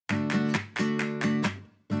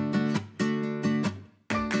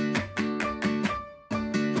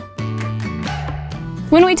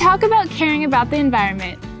When we talk about caring about the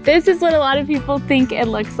environment, this is what a lot of people think it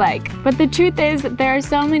looks like. But the truth is that there are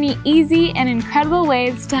so many easy and incredible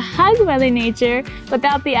ways to hug Mother Nature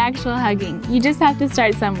without the actual hugging. You just have to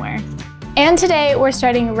start somewhere. And today we're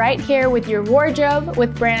starting right here with your wardrobe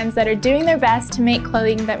with brands that are doing their best to make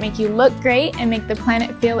clothing that make you look great and make the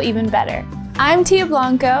planet feel even better. I'm Tia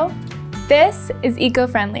Blanco. This is Eco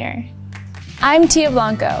Friendlier. I'm Tia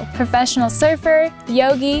Blanco, professional surfer,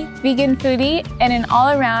 yogi, vegan foodie, and an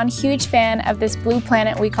all-around huge fan of this blue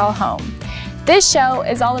planet we call home. This show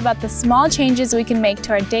is all about the small changes we can make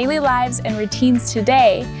to our daily lives and routines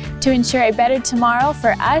today to ensure a better tomorrow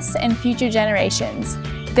for us and future generations.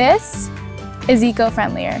 This is Eco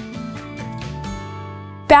Friendlier.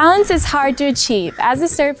 Balance is hard to achieve. As a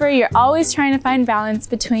surfer, you're always trying to find balance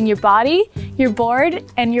between your body, your board,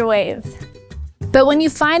 and your wave. But when you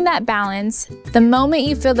find that balance, the moment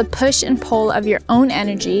you feel the push and pull of your own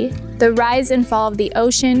energy, the rise and fall of the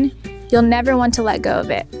ocean, you'll never want to let go of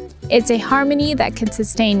it. It's a harmony that can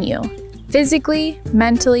sustain you, physically,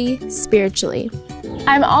 mentally, spiritually.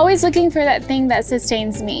 I'm always looking for that thing that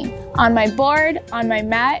sustains me, on my board, on my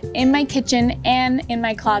mat, in my kitchen, and in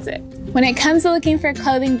my closet. When it comes to looking for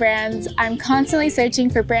clothing brands, I'm constantly searching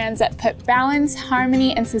for brands that put balance,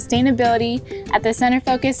 harmony, and sustainability at the center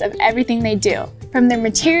focus of everything they do. From their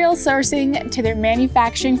material sourcing to their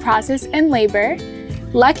manufacturing process and labor.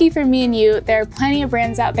 Lucky for me and you, there are plenty of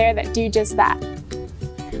brands out there that do just that.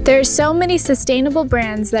 There are so many sustainable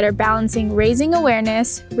brands that are balancing raising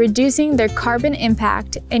awareness, reducing their carbon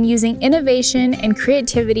impact, and using innovation and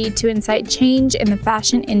creativity to incite change in the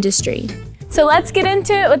fashion industry. So let's get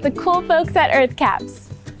into it with the cool folks at Earth Caps.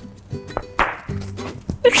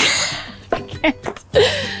 I can't.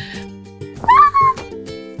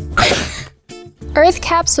 Earth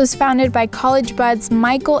Caps was founded by college buds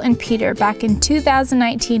Michael and Peter back in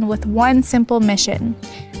 2019 with one simple mission: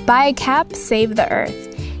 buy a cap, save the earth.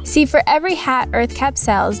 See, for every hat Earth Cap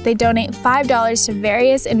sells, they donate $5 to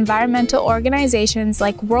various environmental organizations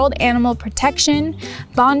like World Animal Protection,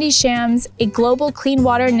 Bondi Shams, a global clean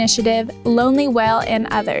water initiative, Lonely Whale, and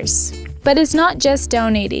others. But it's not just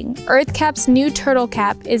donating. Earth Cap's new turtle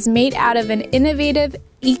cap is made out of an innovative,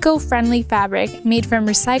 eco-friendly fabric made from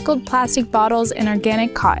recycled plastic bottles and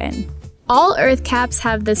organic cotton. All Earth Caps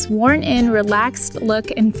have this worn-in, relaxed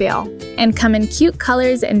look and feel, and come in cute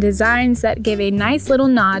colors and designs that give a nice little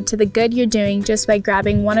nod to the good you're doing just by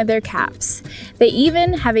grabbing one of their caps. They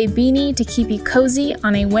even have a beanie to keep you cozy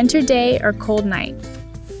on a winter day or cold night.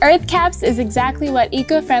 Earth Caps is exactly what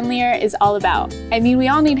Eco Friendlier is all about. I mean, we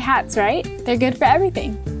all need hats, right? They're good for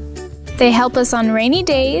everything. They help us on rainy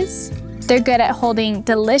days, they're good at holding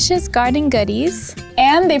delicious garden goodies,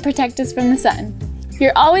 and they protect us from the sun.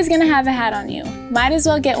 You're always gonna have a hat on you. Might as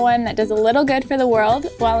well get one that does a little good for the world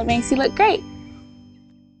while it makes you look great.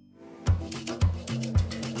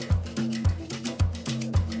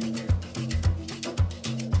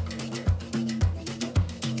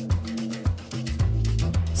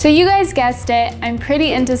 So you guys guessed it, I'm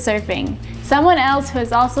pretty into surfing. Someone else who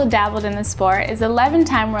has also dabbled in the sport is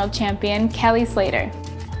 11-time world champion Kelly Slater.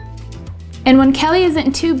 And when Kelly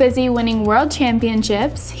isn't too busy winning world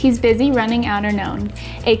championships, he's busy running Outerknown,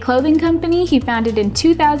 a clothing company he founded in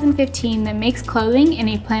 2015 that makes clothing in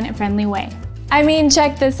a planet-friendly way. I mean,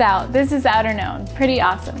 check this out. This is Outerknown. Pretty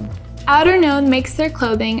awesome. Outerknown makes their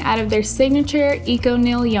clothing out of their signature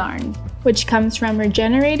Eco-Nil yarn, which comes from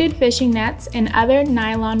regenerated fishing nets and other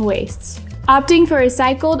nylon wastes. Opting for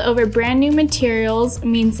recycled over brand new materials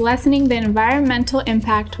means lessening the environmental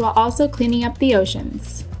impact while also cleaning up the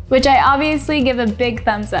oceans, which I obviously give a big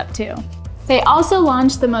thumbs up to. They also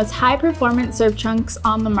launched the most high-performance surf trunks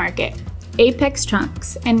on the market, Apex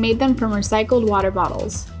trunks, and made them from recycled water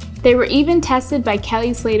bottles. They were even tested by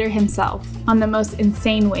Kelly Slater himself on the most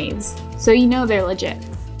insane waves, so you know they're legit.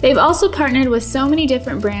 They've also partnered with so many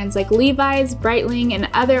different brands like Levi's, Breitling, and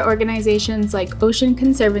other organizations like Ocean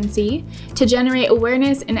Conservancy to generate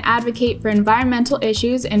awareness and advocate for environmental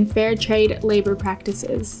issues and fair trade labor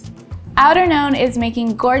practices. Outerknown is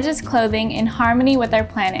making gorgeous clothing in harmony with our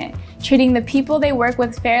planet, treating the people they work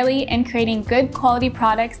with fairly and creating good quality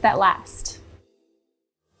products that last.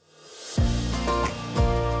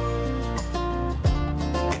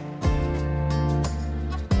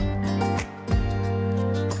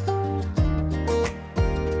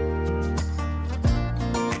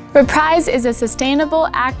 Reprise is a sustainable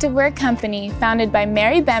activewear company founded by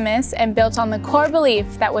Mary Bemis and built on the core belief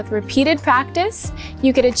that with repeated practice,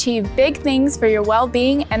 you could achieve big things for your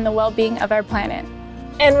well-being and the well-being of our planet.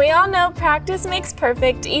 And we all know practice makes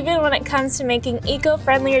perfect even when it comes to making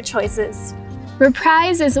eco-friendlier choices.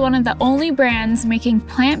 Reprise is one of the only brands making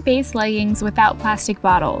plant-based leggings without plastic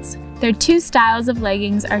bottles. Their two styles of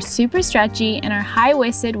leggings are super stretchy and are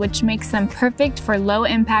high-waisted, which makes them perfect for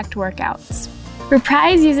low-impact workouts.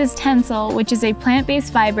 Reprise uses Tencel, which is a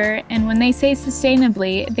plant-based fiber, and when they say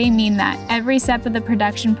sustainably, they mean that every step of the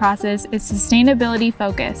production process is sustainability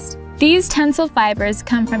focused. These Tencel fibers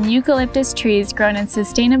come from eucalyptus trees grown in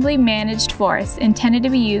sustainably managed forests intended to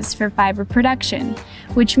be used for fiber production,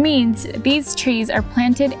 which means these trees are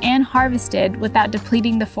planted and harvested without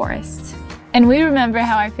depleting the forests. And we remember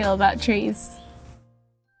how I feel about trees.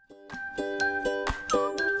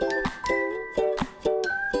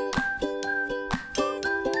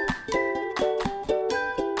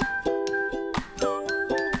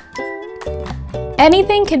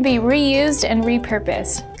 Anything can be reused and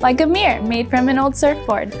repurposed, like a mirror made from an old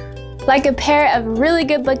surfboard. Like a pair of really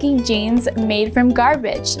good looking jeans made from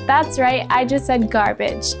garbage. That's right, I just said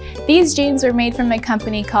garbage. These jeans were made from a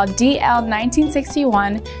company called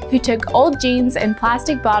DL1961 who took old jeans and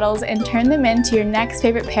plastic bottles and turned them into your next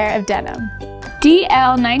favorite pair of denim.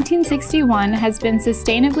 DL1961 has been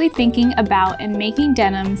sustainably thinking about and making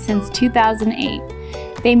denim since 2008.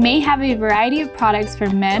 They may have a variety of products for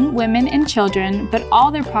men, women, and children, but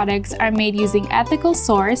all their products are made using ethical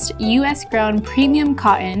sourced, US-grown premium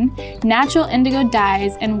cotton, natural indigo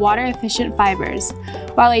dyes, and water-efficient fibers,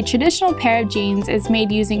 while a traditional pair of jeans is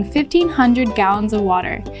made using 1,500 gallons of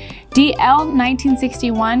water.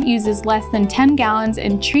 DL1961 uses less than 10 gallons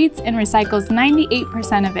and treats and recycles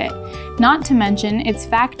 98% of it. Not to mention, its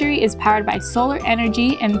factory is powered by solar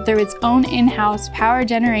energy and through its own in-house power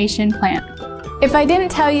generation plant. If I didn't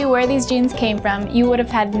tell you where these jeans came from, you would have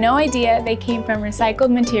had no idea they came from recycled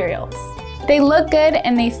materials. They look good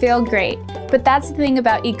and they feel great, but that's the thing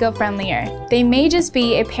about Eco Friendlier. They may just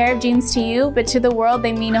be a pair of jeans to you, but to the world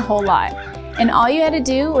they mean a whole lot. And all you had to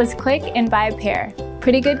do was click and buy a pair.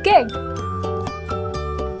 Pretty good gig.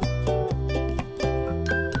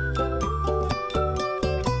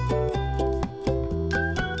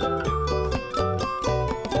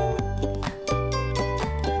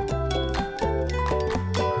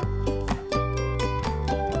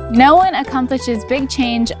 No one accomplishes big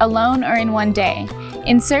change alone or in one day.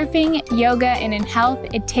 In surfing, yoga, and in health,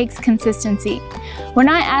 it takes consistency. We're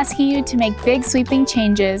not asking you to make big sweeping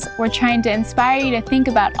changes, we're trying to inspire you to think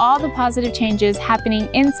about all the positive changes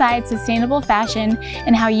happening inside sustainable fashion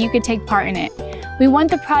and how you could take part in it. We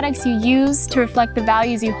want the products you use to reflect the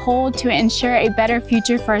values you hold to ensure a better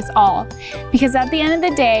future for us all. Because at the end of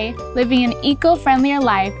the day, living an eco-friendlier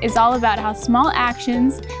life is all about how small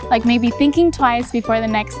actions, like maybe thinking twice before the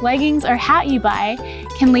next leggings or hat you buy,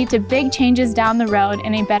 can lead to big changes down the road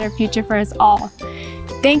and a better future for us all.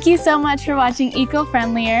 Thank you so much for watching Eco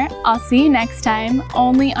Friendlier. I'll see you next time,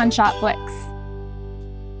 only on Shopflix.